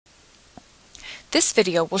This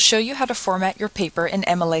video will show you how to format your paper in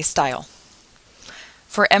MLA style.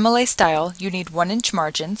 For MLA style, you need 1-inch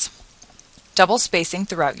margins, double spacing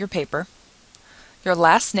throughout your paper, your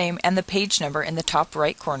last name and the page number in the top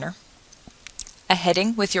right corner, a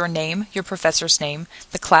heading with your name, your professor's name,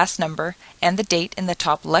 the class number, and the date in the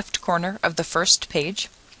top left corner of the first page,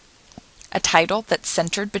 a title that's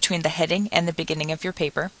centered between the heading and the beginning of your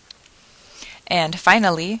paper, and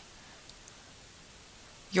finally,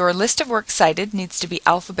 your list of work cited needs to be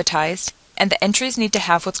alphabetized, and the entries need to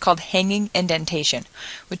have what's called hanging indentation,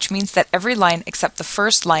 which means that every line except the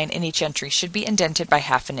first line in each entry should be indented by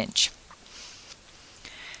 1/2 inch.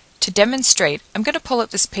 To demonstrate, I'm going to pull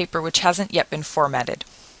up this paper which hasn't yet been formatted.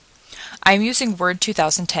 I'm using Word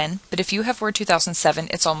 2010, but if you have Word 2007,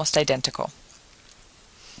 it's almost identical.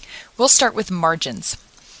 We'll start with margins.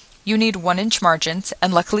 You need 1-inch margins,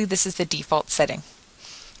 and luckily this is the default setting.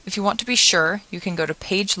 If you want to be sure, you can go to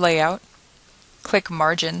Page Layout, click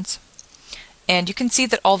Margins, and you can see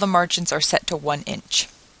that all the margins are set to 1 inch.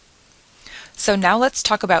 So now let's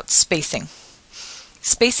talk about spacing.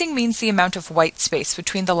 Spacing means the amount of white space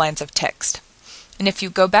between the lines of text. And if you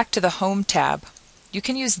go back to the Home tab, you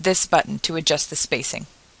can use this button to adjust the spacing.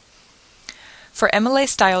 For MLA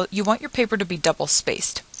style, you want your paper to be double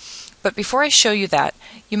spaced. But before I show you that,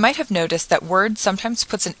 you might have noticed that Word sometimes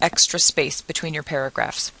puts an extra space between your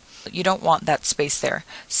paragraphs. You don't want that space there.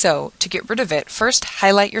 So, to get rid of it, first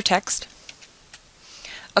highlight your text.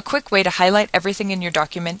 A quick way to highlight everything in your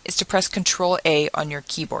document is to press Ctrl-A on your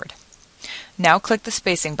keyboard. Now click the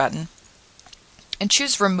spacing button and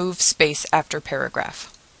choose Remove Space after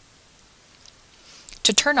Paragraph.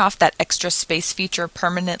 To turn off that extra space feature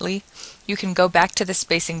permanently, you can go back to the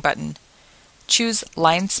spacing button. Choose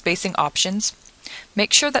Line Spacing Options.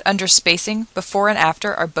 Make sure that under Spacing, before and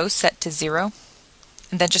after are both set to 0,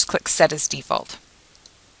 and then just click Set as Default.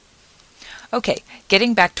 Okay,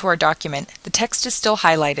 getting back to our document, the text is still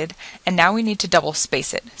highlighted, and now we need to double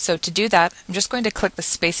space it. So to do that, I'm just going to click the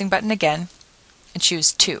spacing button again and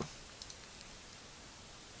choose 2.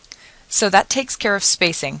 So that takes care of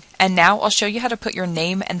spacing, and now I'll show you how to put your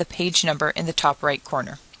name and the page number in the top right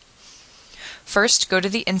corner. First, go to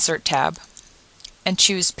the Insert tab and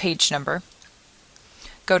choose Page Number.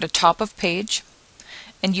 Go to Top of Page,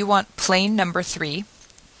 and you want plain number 3.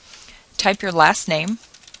 Type your last name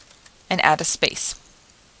and add a space.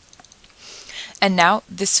 And now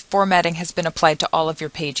this formatting has been applied to all of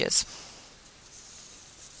your pages.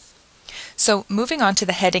 So moving on to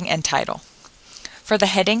the heading and title. For the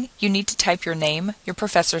heading, you need to type your name, your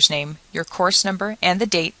professor's name, your course number, and the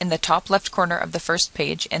date in the top left corner of the first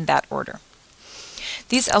page in that order.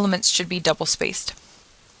 These elements should be double spaced.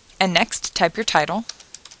 And next, type your title.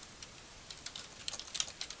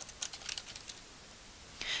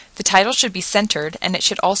 The title should be centered, and it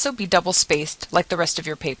should also be double spaced like the rest of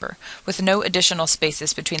your paper, with no additional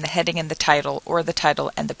spaces between the heading and the title or the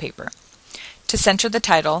title and the paper. To center the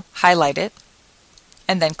title, highlight it,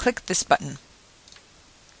 and then click this button.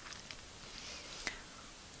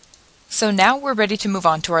 So now we're ready to move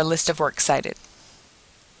on to our list of work cited.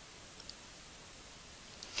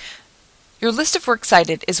 Your list of work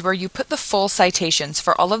cited is where you put the full citations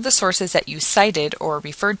for all of the sources that you cited or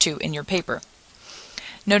referred to in your paper.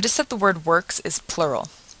 Notice that the word works is plural.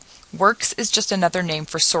 Works is just another name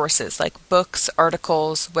for sources like books,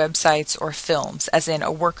 articles, websites, or films, as in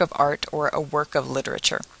a work of art or a work of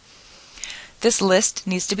literature. This list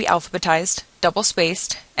needs to be alphabetized, double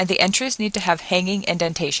spaced, and the entries need to have hanging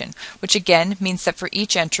indentation, which again means that for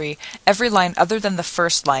each entry, every line other than the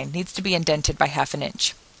first line needs to be indented by 1/2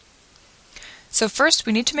 inch. So first,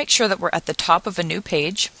 we need to make sure that we're at the top of a new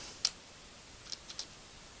page.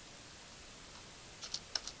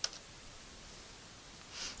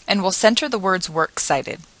 And we'll center the words work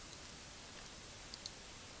cited.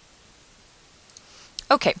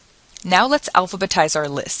 Okay, now let's alphabetize our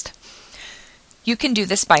list. You can do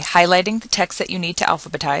this by highlighting the text that you need to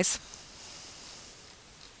alphabetize,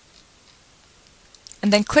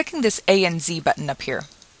 and then clicking this A and Z button up here.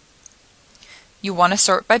 You want to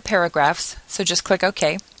sort by paragraphs, so just click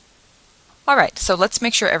OK. Alright, so let's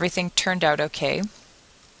make sure everything turned out okay.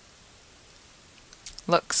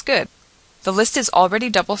 Looks good. The list is already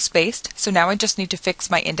double spaced, so now I just need to fix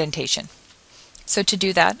my indentation. So to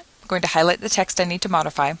do that, I'm going to highlight the text I need to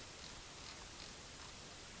modify.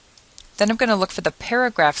 Then I'm going to look for the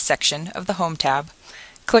Paragraph section of the Home tab,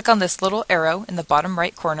 click on this little arrow in the bottom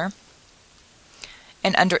right corner,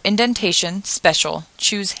 and under Indentation, Special,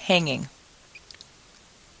 choose Hanging.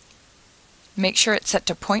 Make sure it's set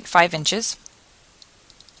to 0.5 inches,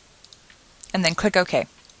 and then click OK.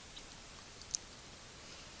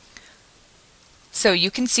 So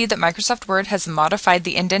you can see that Microsoft Word has modified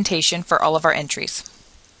the indentation for all of our entries.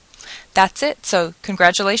 That's it, so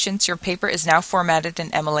congratulations, your paper is now formatted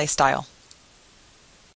in MLA style.